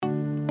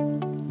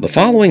The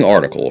following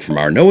article from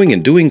our Knowing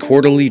and Doing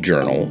Quarterly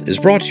Journal is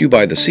brought to you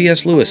by the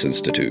C.S. Lewis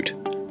Institute.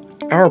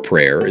 Our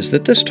prayer is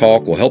that this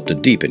talk will help to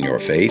deepen your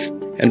faith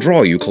and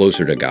draw you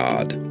closer to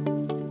God.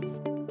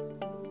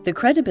 The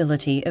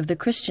Credibility of the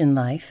Christian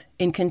Life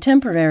in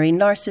Contemporary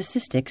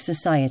Narcissistic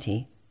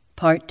Society,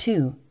 Part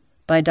 2,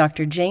 by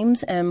Dr.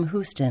 James M.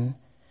 Houston,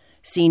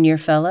 Senior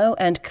Fellow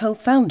and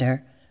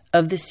Co-Founder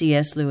of the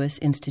C.S. Lewis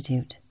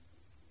Institute.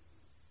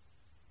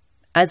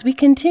 As we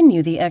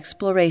continue the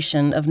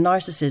exploration of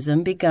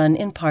narcissism begun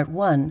in Part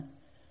 1,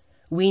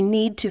 we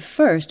need to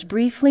first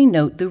briefly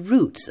note the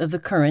roots of the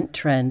current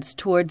trends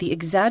toward the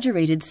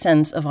exaggerated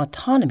sense of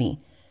autonomy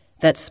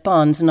that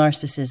spawns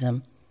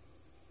narcissism.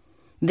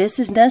 This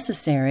is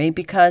necessary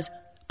because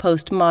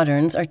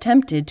postmoderns are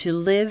tempted to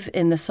live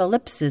in the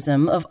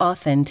solipsism of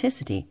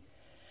authenticity,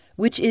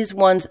 which is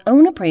one's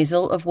own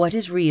appraisal of what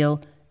is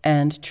real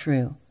and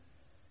true.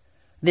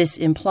 This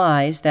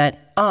implies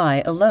that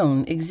I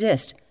alone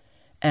exist,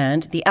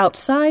 and the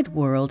outside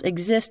world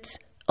exists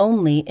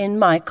only in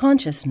my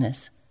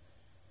consciousness.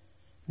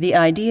 The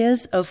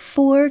ideas of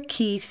four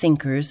key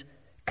thinkers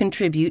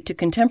contribute to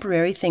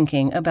contemporary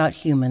thinking about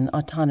human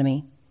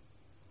autonomy.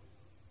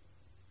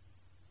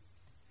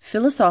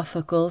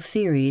 Philosophical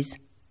theories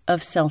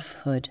of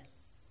selfhood.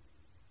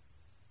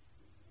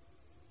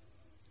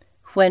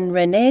 When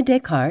René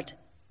Descartes,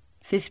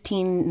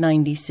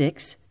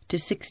 1596 to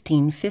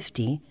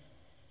 1650,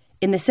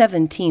 in the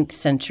 17th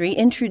century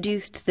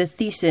introduced the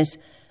thesis,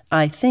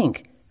 "I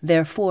think,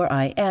 therefore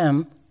I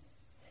am,"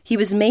 he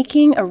was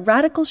making a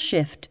radical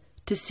shift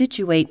to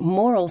situate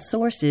moral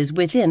sources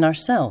within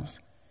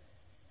ourselves.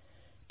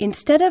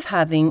 Instead of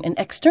having an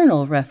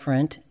external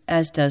referent,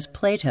 as does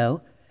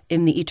Plato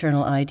in the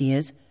eternal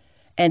ideas,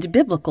 and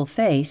biblical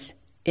faith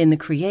in the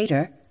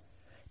Creator,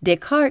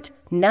 Descartes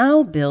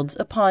now builds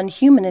upon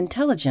human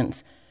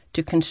intelligence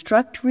to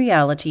construct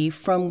reality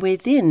from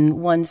within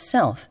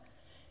oneself,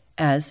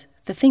 as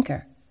the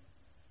thinker.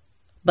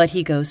 But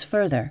he goes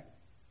further,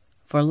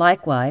 for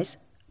likewise,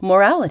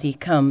 morality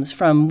comes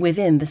from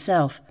within the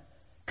self,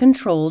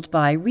 controlled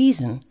by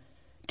reason,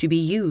 to be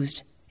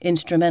used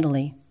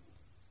instrumentally.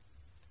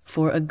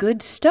 For a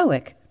good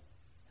Stoic,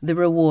 the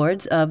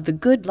rewards of the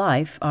good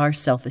life are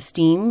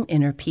self-esteem,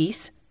 inner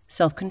peace,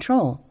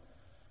 self-control.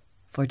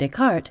 For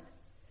Descartes,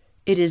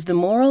 it is the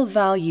moral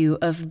value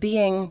of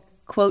being,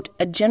 quote,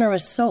 a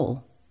generous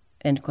soul,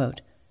 end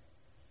quote.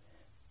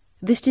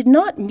 This did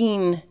not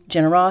mean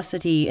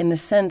generosity in the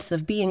sense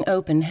of being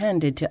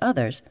open-handed to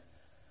others,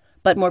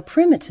 but more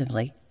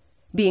primitively,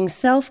 being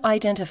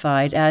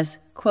self-identified as,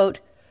 quote,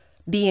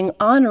 being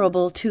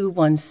honorable to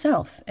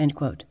oneself, end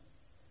quote.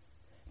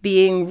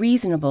 Being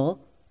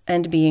reasonable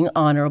and being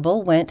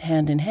honorable went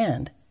hand in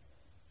hand.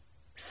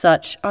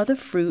 Such are the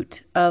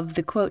fruit of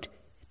the, quote,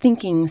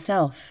 thinking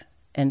self,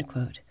 end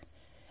quote.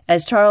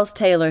 As Charles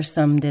Taylor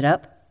summed it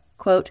up,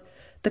 quote,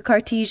 the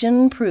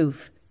Cartesian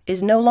proof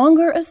is no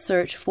longer a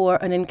search for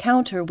an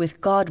encounter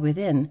with God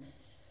within.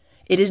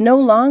 It is no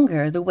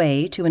longer the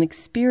way to an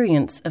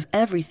experience of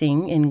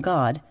everything in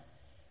God.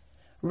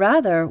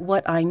 Rather,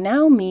 what I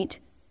now meet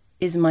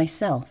is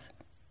myself.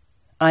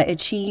 I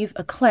achieve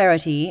a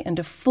clarity and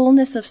a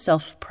fullness of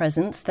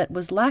self-presence that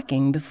was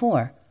lacking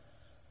before.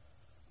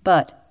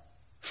 But,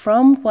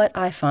 from what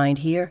I find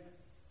here,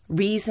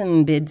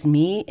 reason bids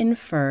me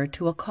infer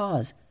to a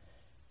cause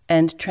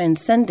and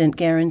transcendent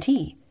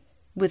guarantee,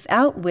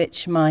 without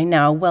which my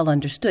now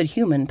well-understood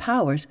human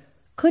powers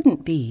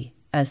couldn't be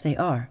as they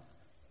are.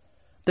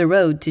 The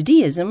road to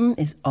deism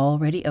is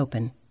already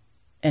open,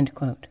 end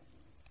quote.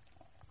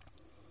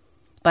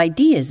 By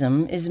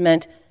deism is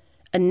meant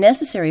a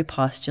necessary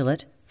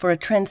postulate for a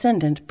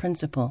transcendent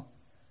principle.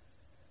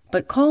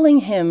 But calling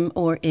him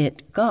or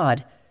it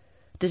God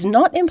does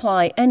not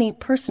imply any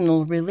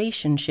personal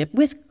relationship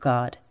with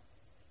God.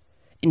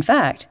 In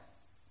fact,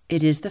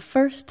 it is the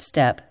first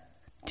step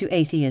to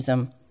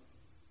atheism.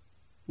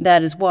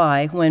 That is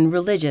why, when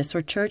religious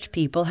or church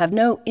people have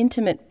no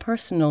intimate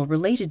personal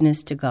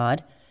relatedness to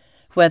God,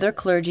 whether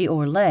clergy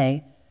or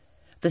lay,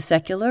 the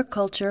secular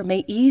culture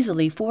may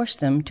easily force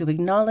them to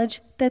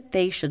acknowledge that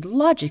they should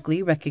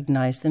logically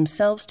recognize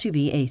themselves to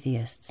be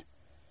atheists.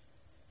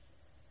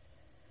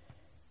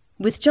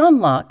 With John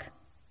Locke,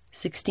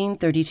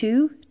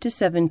 1632 to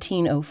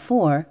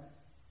 1704,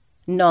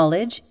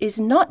 knowledge is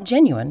not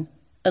genuine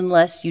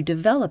unless you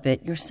develop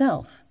it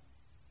yourself.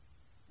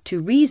 To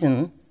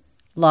reason,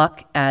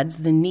 Locke adds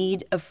the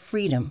need of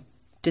freedom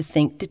to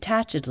think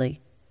detachedly,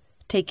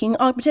 taking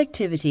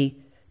objectivity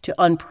to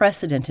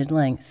unprecedented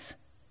lengths.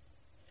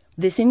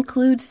 This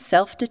includes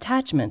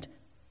self-detachment,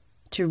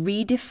 to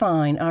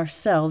redefine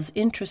ourselves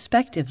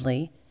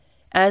introspectively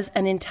as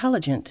an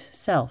intelligent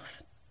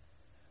self.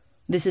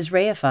 This is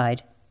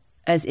reified,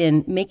 as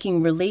in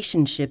making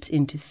relationships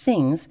into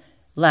things,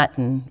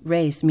 Latin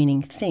res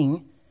meaning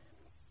thing,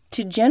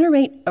 to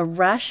generate a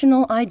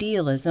rational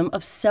idealism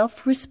of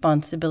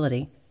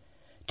self-responsibility,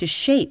 to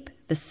shape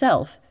the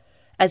self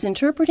as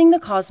interpreting the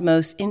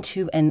cosmos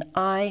into an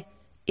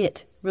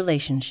I-it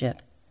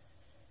relationship.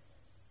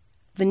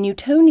 The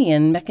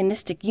Newtonian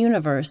mechanistic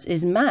universe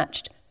is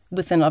matched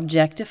with an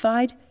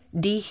objectified,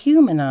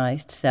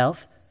 dehumanized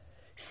self,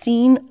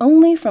 seen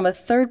only from a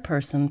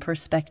third-person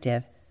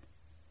perspective.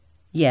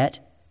 Yet,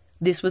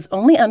 this was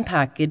only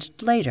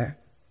unpackaged later,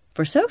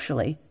 for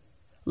socially,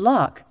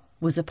 Locke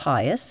was a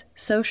pious,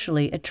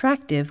 socially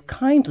attractive,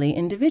 kindly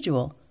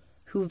individual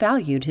who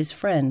valued his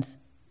friends.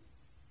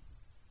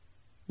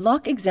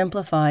 Locke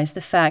exemplifies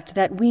the fact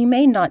that we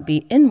may not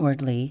be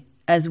inwardly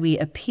as we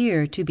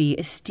appear to be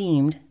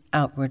esteemed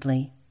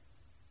outwardly.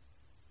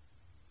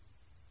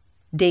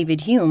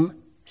 David Hume,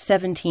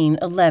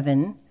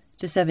 1711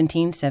 to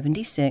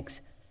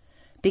 1776,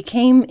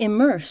 became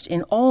immersed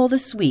in all the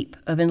sweep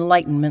of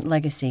Enlightenment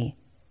legacy.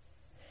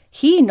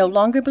 He no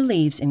longer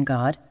believes in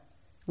God,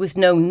 with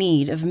no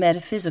need of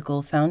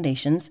metaphysical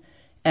foundations,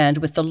 and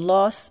with the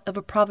loss of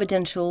a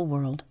providential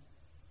world.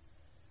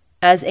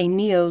 As a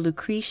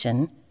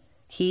neo-Lucretian,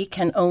 he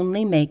can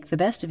only make the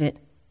best of it,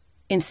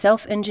 in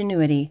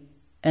self-ingenuity,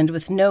 and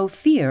with no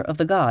fear of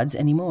the gods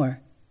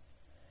anymore.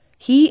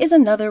 He is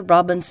another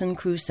Robinson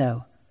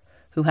Crusoe,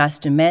 who has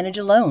to manage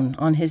alone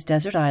on his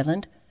desert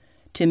island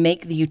to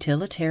make the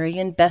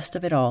utilitarian best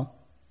of it all.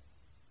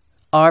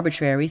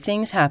 Arbitrary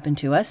things happen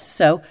to us,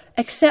 so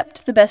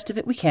accept the best of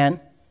it we can,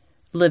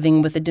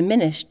 living with a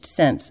diminished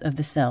sense of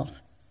the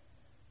self.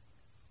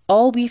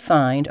 All we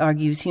find,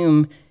 argues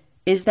Hume,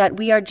 is that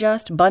we are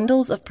just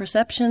bundles of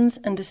perceptions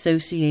and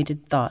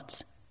associated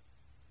thoughts.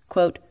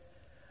 Quote,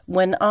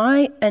 "When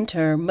I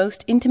enter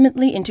most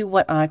intimately into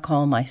what I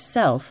call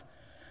myself,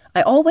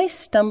 I always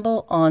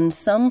stumble on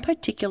some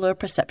particular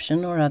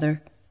perception or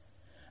other.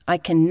 I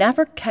can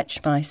never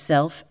catch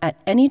myself at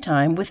any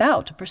time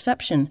without a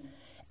perception,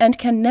 and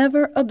can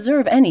never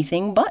observe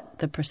anything but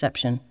the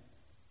perception."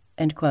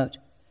 End quote.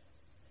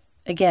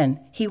 Again,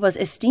 he was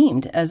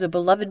esteemed as a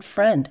beloved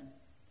friend.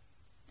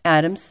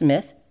 Adam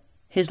Smith,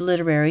 his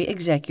literary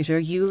executor,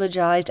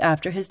 eulogized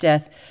after his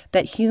death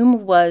that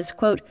Hume was,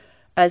 quote,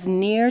 "as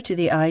near to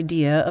the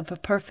idea of a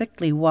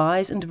perfectly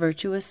wise and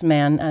virtuous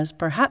man as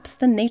perhaps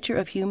the nature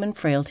of human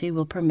frailty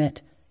will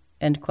permit."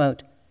 End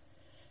quote.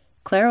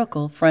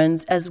 Clerical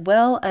friends as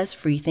well as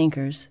free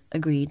thinkers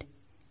agreed.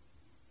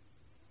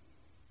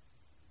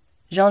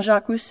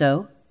 Jean-Jacques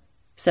Rousseau,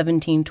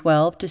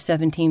 1712 to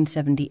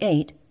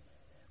 1778,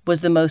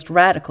 was the most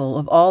radical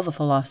of all the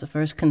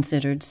philosophers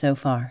considered so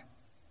far.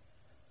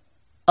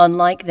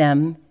 Unlike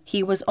them,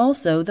 he was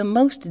also the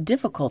most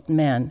difficult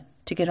man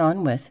to get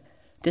on with,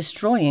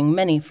 destroying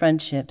many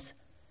friendships.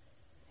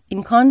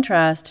 In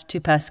contrast to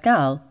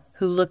Pascal,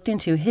 who looked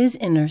into his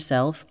inner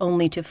self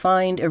only to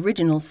find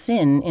original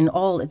sin in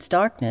all its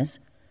darkness,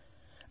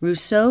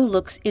 Rousseau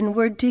looks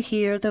inward to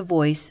hear the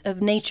voice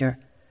of nature,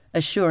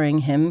 assuring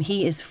him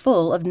he is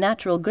full of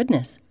natural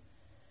goodness.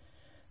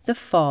 The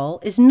fall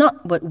is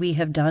not what we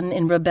have done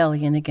in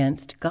rebellion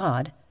against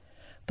God,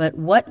 but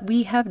what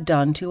we have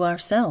done to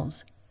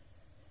ourselves.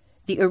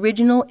 The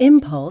original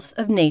impulse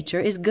of nature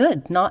is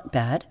good, not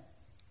bad.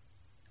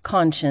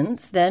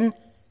 Conscience, then,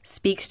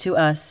 speaks to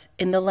us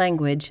in the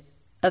language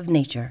of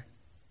nature.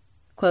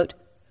 Quote,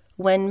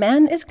 "When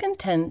man is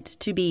content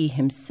to be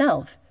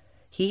himself,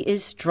 he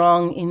is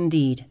strong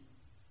indeed."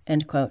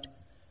 End quote.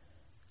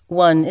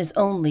 One is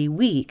only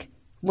weak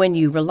when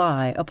you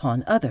rely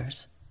upon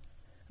others.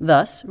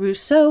 Thus,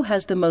 Rousseau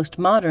has the most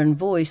modern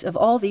voice of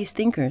all these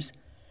thinkers,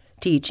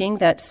 teaching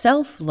that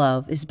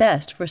self-love is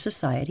best for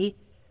society,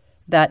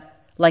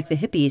 that, like the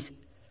hippies,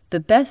 the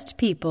best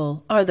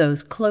people are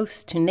those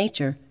close to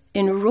nature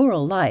in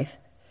rural life,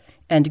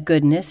 and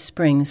goodness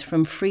springs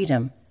from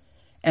freedom,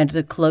 and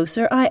the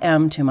closer I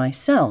am to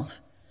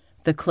myself,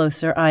 the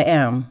closer I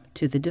am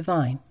to the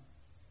divine.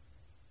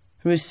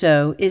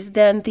 Rousseau is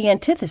then the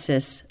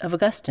antithesis of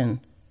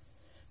Augustine.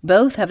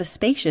 Both have a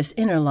spacious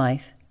inner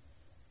life,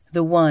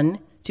 the one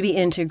to be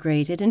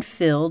integrated and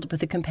filled with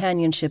the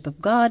companionship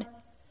of God,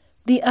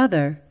 the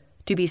other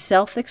to be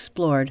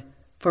self-explored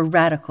for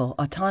radical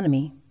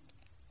autonomy.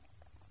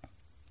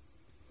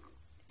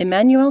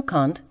 Immanuel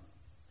Kant,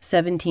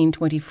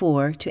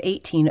 1724 to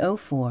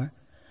 1804,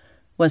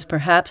 was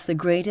perhaps the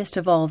greatest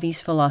of all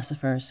these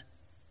philosophers.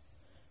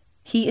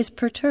 He is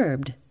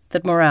perturbed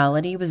that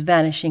morality was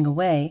vanishing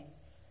away,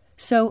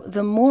 so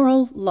the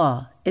moral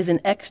law is an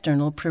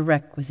external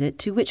prerequisite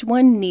to which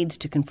one needs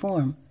to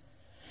conform.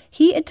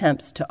 He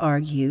attempts to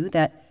argue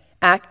that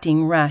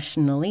acting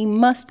rationally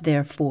must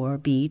therefore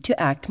be to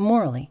act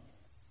morally.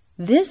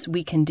 This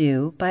we can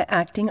do by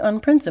acting on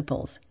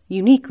principles,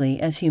 uniquely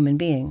as human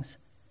beings.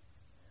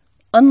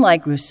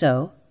 Unlike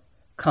Rousseau,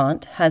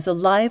 Kant has a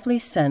lively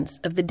sense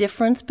of the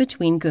difference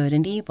between good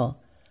and evil,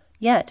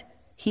 yet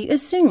he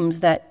assumes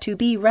that to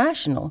be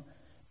rational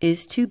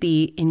is to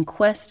be in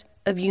quest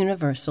of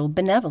universal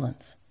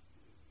benevolence.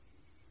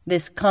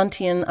 This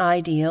Kantian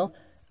ideal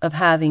of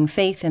having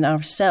faith in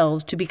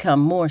ourselves to become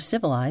more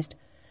civilized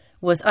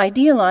was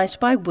idealized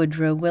by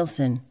Woodrow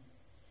Wilson.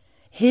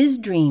 His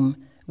dream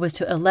was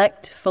to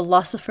elect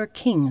philosopher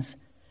kings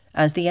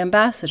as the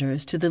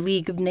ambassadors to the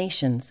League of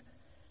Nations.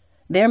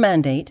 Their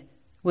mandate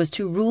was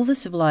to rule the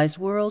civilized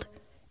world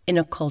in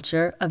a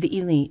culture of the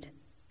elite.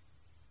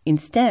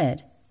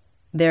 Instead,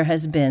 there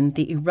has been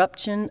the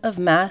eruption of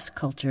mass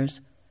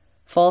cultures,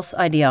 false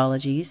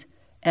ideologies,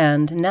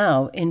 and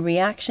now, in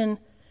reaction,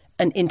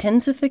 an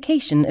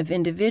intensification of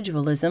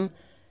individualism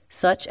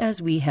such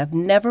as we have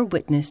never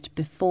witnessed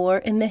before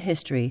in the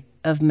history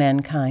of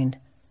mankind.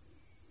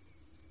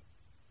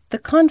 The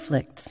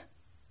conflicts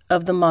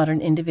of the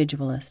modern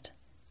individualist.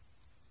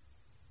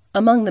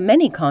 Among the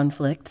many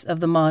conflicts of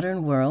the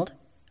modern world,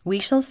 we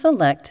shall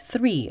select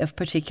 3 of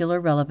particular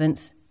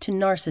relevance to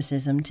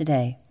narcissism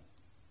today.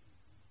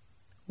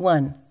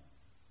 1.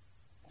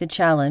 The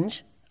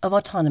challenge of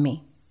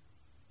autonomy.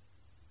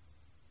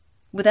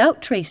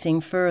 Without tracing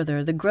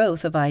further the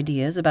growth of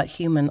ideas about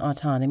human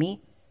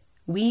autonomy,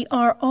 we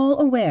are all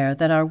aware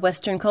that our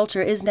Western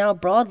culture is now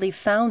broadly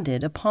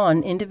founded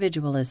upon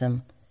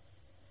individualism.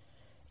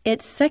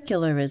 Its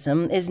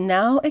secularism is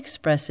now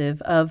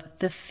expressive of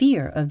the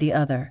fear of the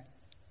other.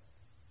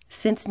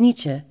 Since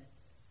Nietzsche,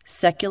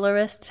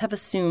 secularists have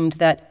assumed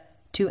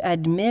that to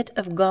admit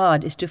of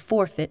God is to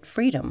forfeit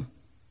freedom.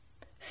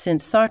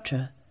 Since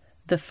Sartre,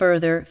 the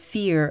further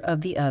fear of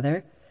the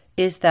other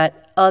is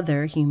that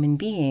other human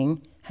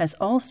being has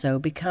also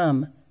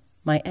become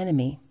my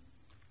enemy.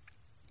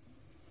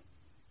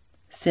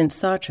 Since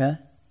Sartre,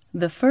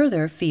 the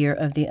further fear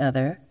of the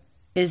other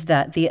is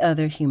that the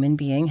other human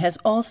being has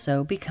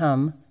also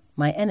become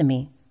my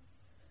enemy.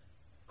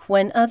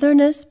 When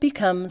otherness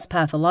becomes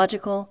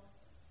pathological,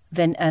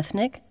 then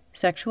ethnic,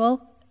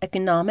 sexual,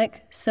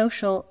 economic,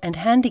 social, and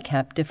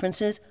handicap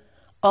differences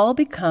all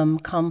become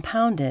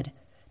compounded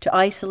to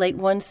isolate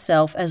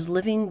oneself as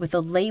living with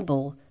a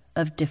label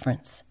of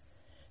difference.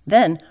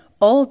 Then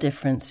all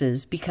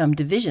differences become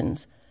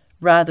divisions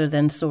rather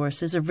than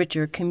sources of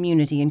richer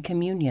community and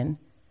communion.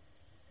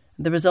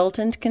 The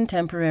resultant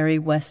contemporary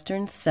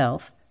Western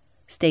self,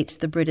 states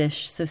the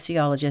British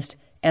sociologist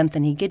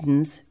Anthony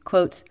Giddens,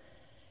 quotes,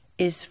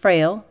 is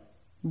frail,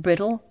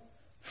 brittle,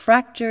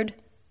 fractured,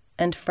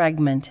 and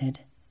fragmented,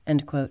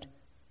 end quote.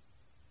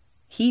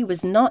 He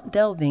was not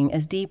delving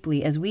as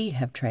deeply as we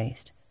have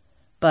traced,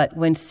 but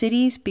when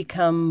cities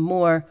become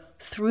more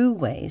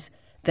throughways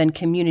than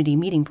community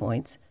meeting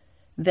points,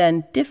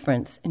 then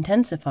difference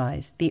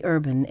intensifies the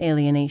urban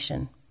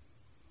alienation.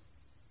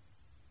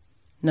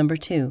 Number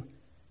 2.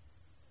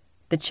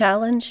 The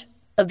challenge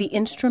of the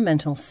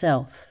instrumental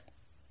self.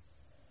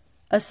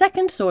 A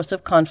second source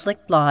of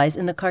conflict lies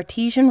in the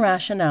Cartesian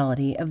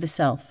rationality of the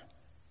self.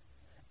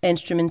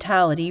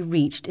 Instrumentality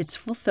reached its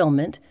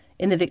fulfillment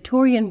in the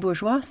Victorian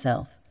bourgeois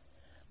self,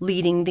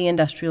 leading the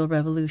Industrial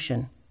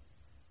Revolution.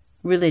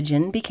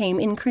 Religion became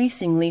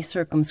increasingly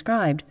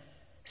circumscribed,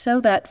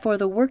 so that for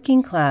the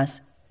working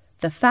class,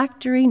 the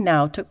factory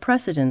now took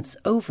precedence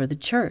over the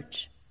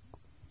church.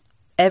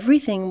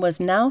 Everything was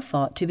now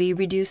thought to be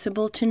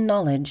reducible to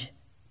knowledge,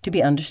 to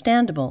be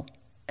understandable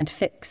and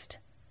fixed.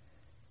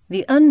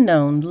 The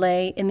unknown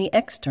lay in the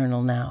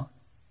external now,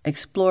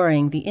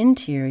 exploring the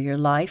interior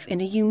life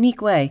in a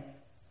unique way.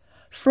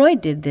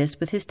 Freud did this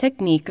with his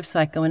technique of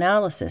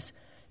psychoanalysis,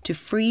 to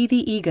free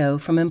the ego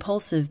from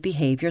impulsive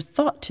behavior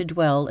thought to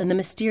dwell in the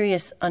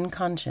mysterious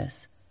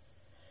unconscious.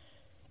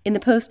 In the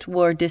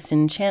post-war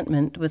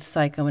disenchantment with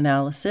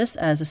psychoanalysis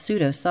as a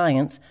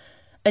pseudoscience,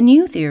 a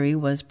new theory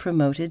was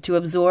promoted to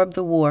absorb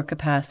the war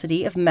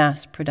capacity of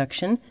mass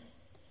production,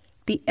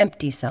 the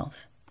empty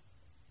self,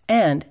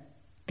 and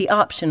the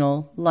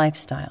optional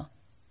lifestyle.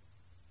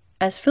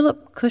 As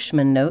Philip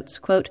Cushman notes,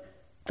 quote,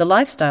 the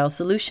lifestyle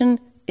solution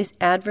is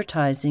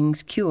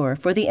advertising's cure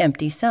for the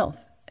empty self,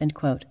 end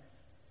quote.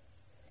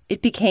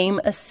 It became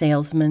a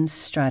salesman's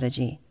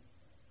strategy.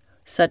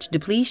 Such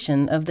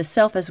depletion of the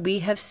self as we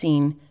have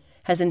seen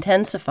has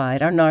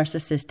intensified our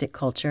narcissistic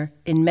culture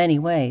in many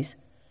ways,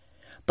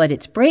 but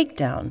its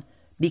breakdown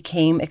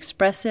became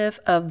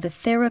expressive of the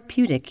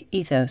therapeutic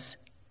ethos.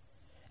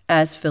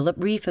 As Philip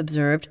Reef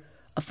observed,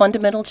 a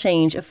fundamental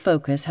change of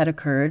focus had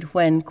occurred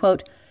when,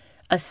 quote,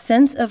 a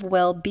sense of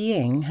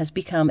well-being has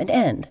become an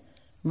end,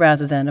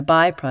 rather than a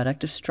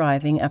byproduct of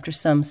striving after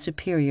some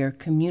superior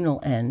communal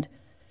end,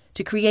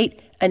 to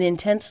create an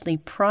intensely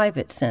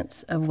private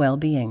sense of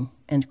well-being,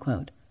 end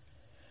quote.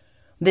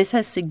 This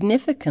has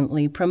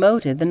significantly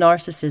promoted the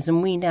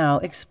narcissism we now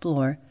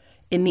explore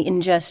in the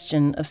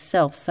ingestion of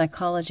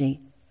self-psychology.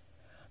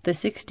 The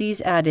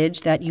 60s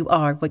adage that you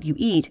are what you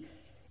eat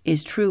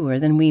is truer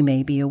than we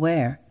may be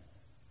aware.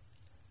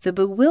 The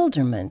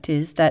bewilderment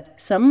is that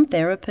some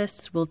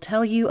therapists will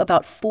tell you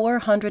about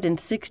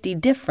 460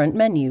 different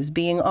menus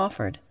being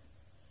offered.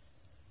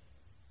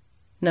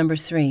 Number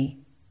 3.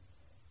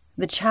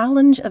 The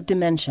challenge of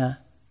dementia.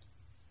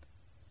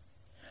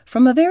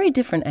 From a very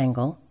different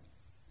angle,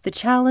 the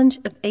challenge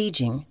of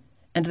aging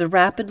and the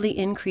rapidly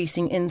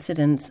increasing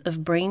incidence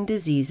of brain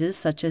diseases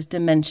such as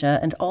dementia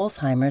and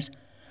Alzheimer's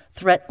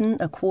threaten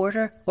a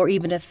quarter or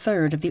even a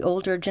third of the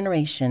older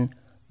generation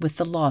with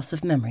the loss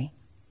of memory.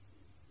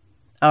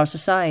 Our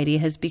society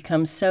has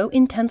become so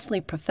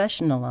intensely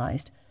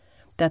professionalized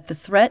that the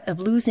threat of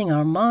losing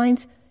our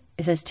minds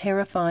is as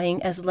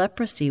terrifying as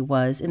leprosy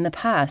was in the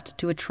past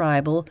to a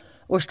tribal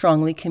or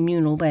strongly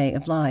communal way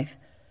of life.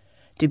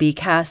 To be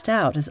cast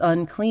out as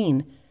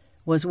unclean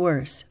was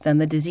worse than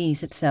the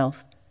disease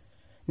itself.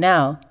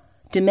 Now,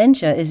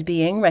 dementia is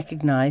being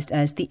recognized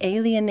as the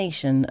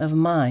alienation of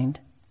mind.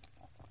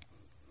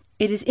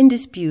 It is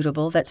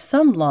indisputable that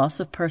some loss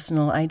of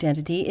personal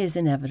identity is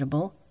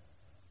inevitable,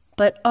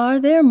 but are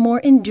there more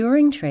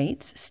enduring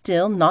traits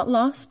still not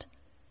lost?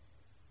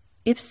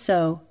 If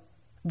so,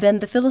 then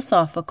the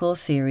philosophical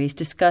theories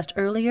discussed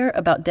earlier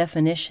about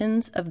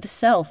definitions of the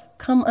self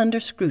come under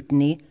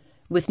scrutiny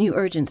with new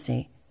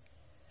urgency.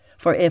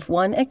 For if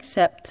one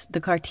accepts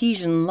the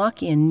Cartesian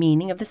Lockean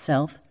meaning of the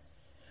self,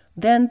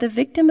 then the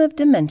victim of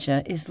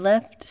dementia is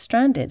left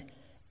stranded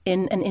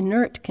in an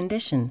inert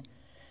condition,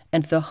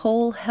 and the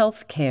whole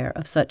health care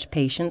of such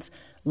patients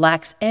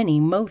lacks any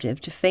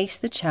motive to face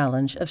the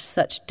challenge of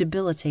such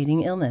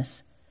debilitating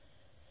illness.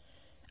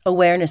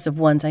 Awareness of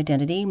one's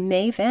identity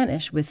may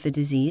vanish with the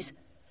disease,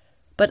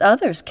 but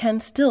others can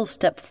still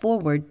step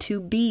forward to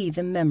be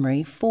the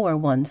memory for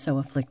one so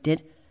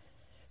afflicted,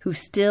 who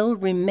still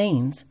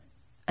remains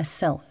a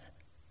self.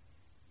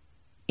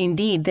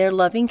 Indeed, their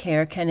loving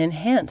care can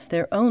enhance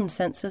their own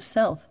sense of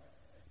self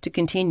to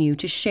continue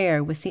to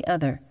share with the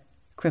other,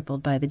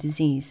 crippled by the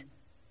disease.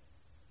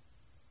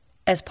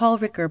 As Paul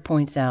Ricker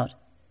points out,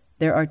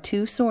 there are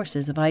two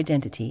sources of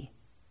identity,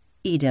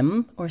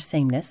 idem, or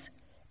sameness,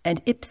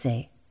 and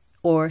ipse,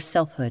 or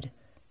selfhood.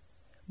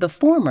 The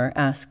former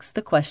asks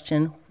the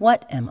question,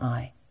 what am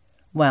I?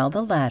 While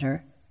the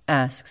latter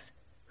asks,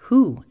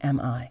 who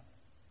am I?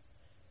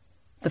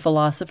 The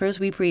philosophers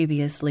we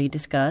previously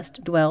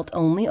discussed dwelt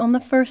only on the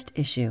first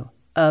issue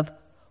of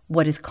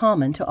what is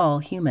common to all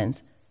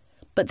humans,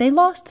 but they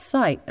lost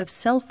sight of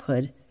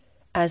selfhood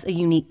as a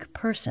unique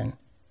person.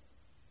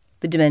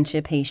 The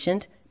dementia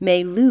patient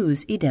may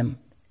lose idem,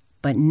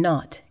 but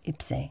not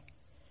ipse,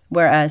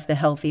 whereas the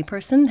healthy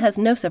person has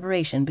no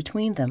separation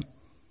between them.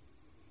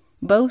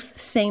 Both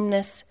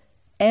sameness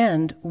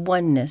and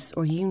oneness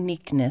or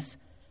uniqueness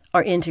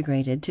are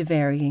integrated to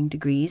varying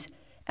degrees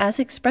as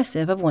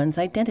expressive of one's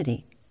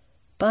identity.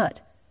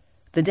 But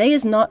the day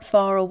is not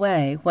far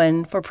away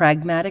when, for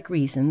pragmatic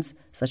reasons,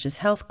 such as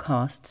health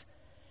costs,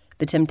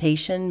 the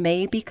temptation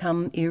may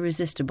become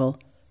irresistible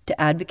to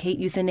advocate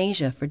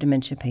euthanasia for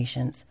dementia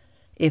patients,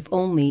 if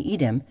only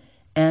idem,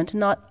 and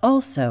not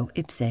also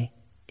ipse,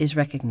 is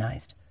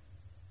recognized.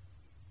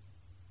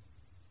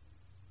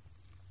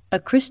 A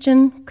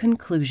Christian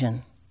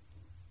conclusion.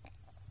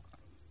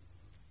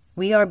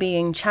 We are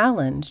being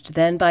challenged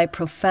then by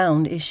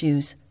profound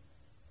issues.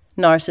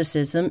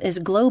 Narcissism is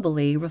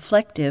globally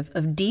reflective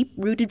of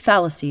deep-rooted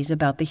fallacies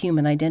about the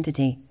human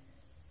identity.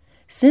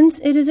 Since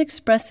it is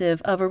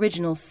expressive of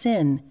original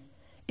sin,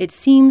 it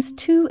seems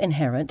too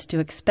inherent to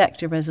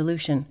expect a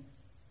resolution.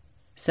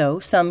 So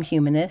some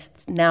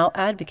humanists now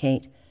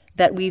advocate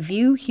that we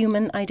view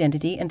human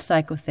identity and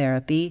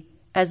psychotherapy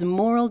as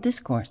moral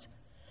discourse,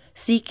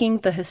 seeking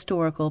the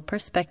historical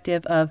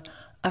perspective of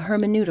a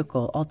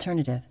hermeneutical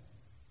alternative.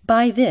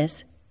 By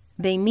this,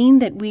 they mean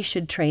that we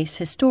should trace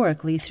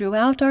historically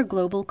throughout our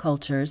global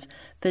cultures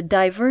the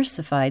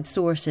diversified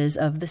sources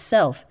of the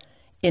self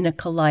in a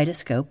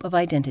kaleidoscope of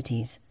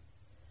identities.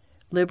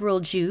 Liberal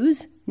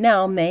Jews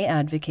now may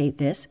advocate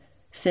this,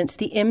 since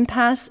the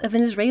impasse of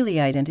an Israeli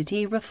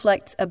identity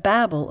reflects a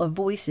babel of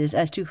voices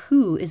as to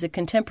who is a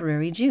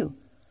contemporary Jew,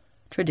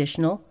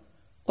 traditional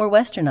or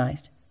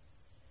westernized.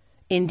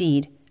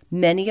 Indeed,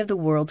 many of the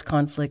world's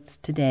conflicts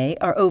today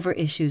are over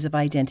issues of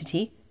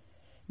identity: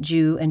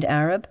 Jew and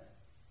Arab,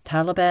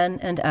 Taliban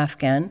and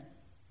Afghan,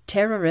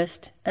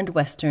 terrorist and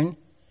Western,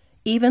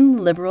 even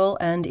liberal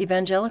and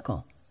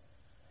evangelical.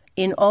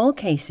 In all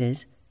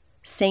cases,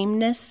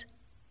 sameness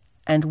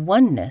and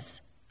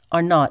oneness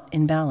are not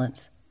in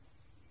balance.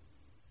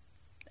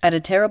 At a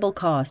terrible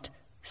cost,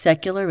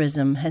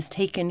 secularism has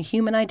taken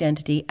human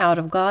identity out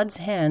of God's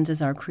hands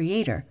as our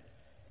Creator,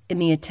 in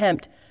the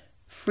attempt,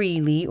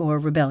 freely or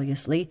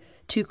rebelliously,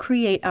 to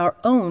create our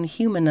own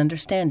human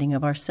understanding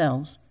of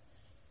ourselves.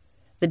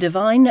 The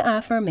divine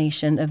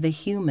affirmation of the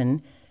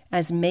human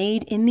as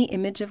made in the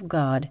image of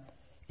God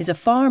is a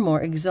far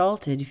more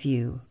exalted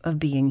view of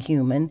being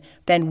human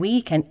than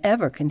we can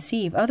ever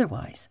conceive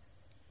otherwise.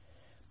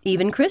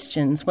 Even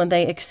Christians, when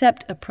they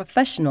accept a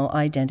professional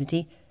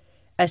identity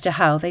as to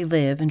how they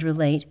live and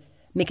relate,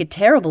 make a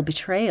terrible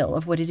betrayal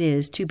of what it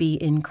is to be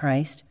in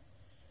Christ.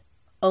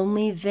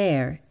 Only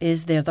there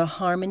is there the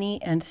harmony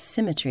and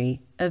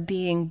symmetry of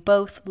being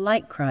both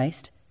like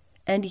Christ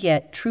and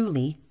yet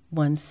truly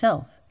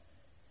oneself.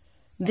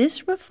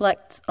 This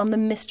reflects on the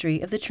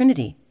mystery of the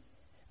Trinity,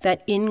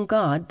 that in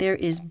God there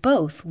is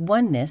both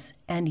oneness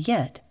and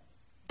yet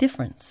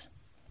difference.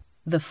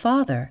 The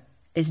Father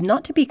is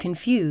not to be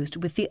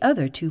confused with the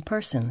other two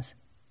persons,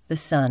 the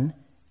Son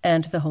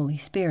and the Holy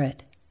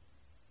Spirit.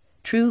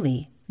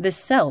 Truly, the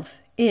self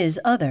is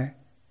other.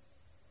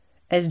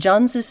 As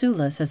John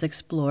Zisoulas has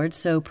explored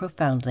so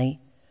profoundly,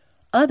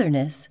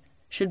 otherness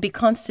should be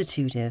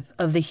constitutive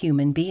of the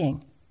human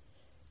being.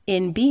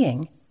 In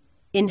being,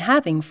 in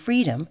having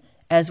freedom,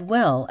 as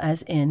well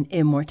as in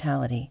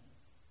immortality.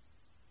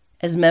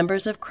 As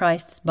members of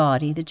Christ's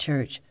body, the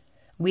Church,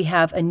 we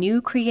have a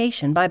new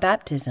creation by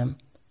baptism.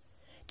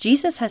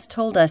 Jesus has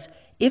told us,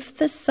 "If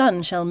the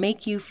Son shall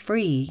make you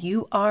free,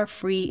 you are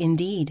free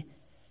indeed."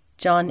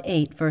 John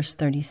 8, verse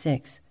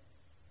 36.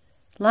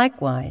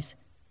 Likewise,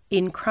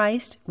 in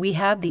Christ we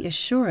have the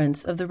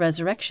assurance of the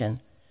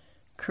resurrection.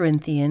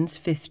 Corinthians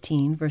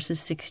 15, verses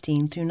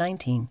 16 through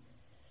 19.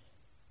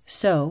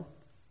 So,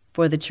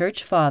 for the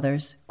Church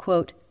Fathers,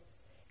 quote,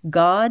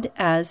 God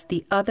as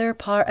the other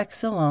par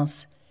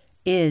excellence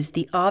is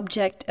the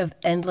object of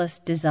endless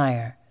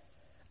desire,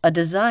 a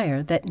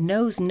desire that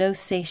knows no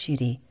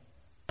satiety,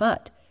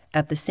 but,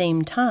 at the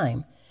same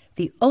time,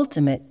 the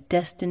ultimate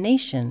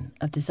destination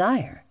of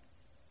desire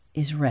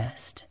is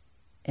rest,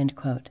 end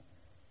quote.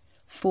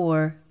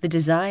 For the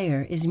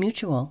desire is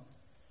mutual.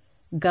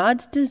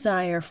 God's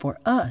desire for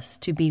us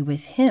to be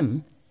with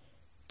Him,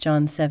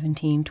 John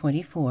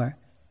 17:24,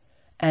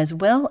 as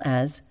well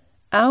as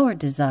our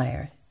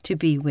desire to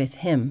be with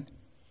Him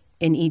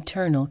in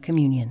eternal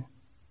communion.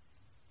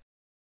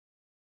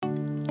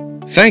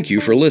 Thank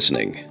you for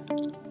listening.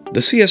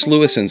 The C.S.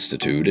 Lewis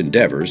Institute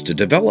endeavors to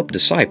develop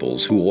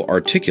disciples who will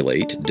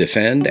articulate,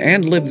 defend,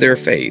 and live their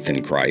faith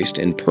in Christ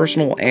in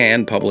personal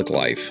and public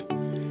life.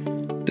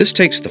 This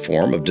takes the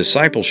form of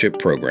discipleship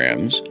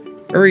programs,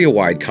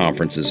 area-wide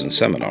conferences and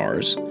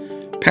seminars,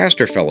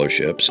 pastor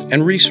fellowships,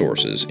 and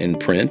resources in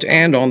print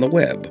and on the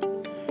web.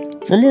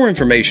 For more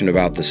information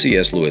about the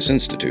C.S. Lewis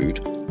Institute,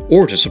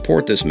 or to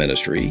support this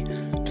ministry,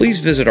 please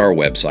visit our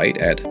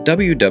website at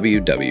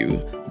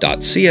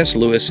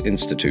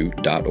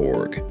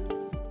www.cslewisinstitute.org.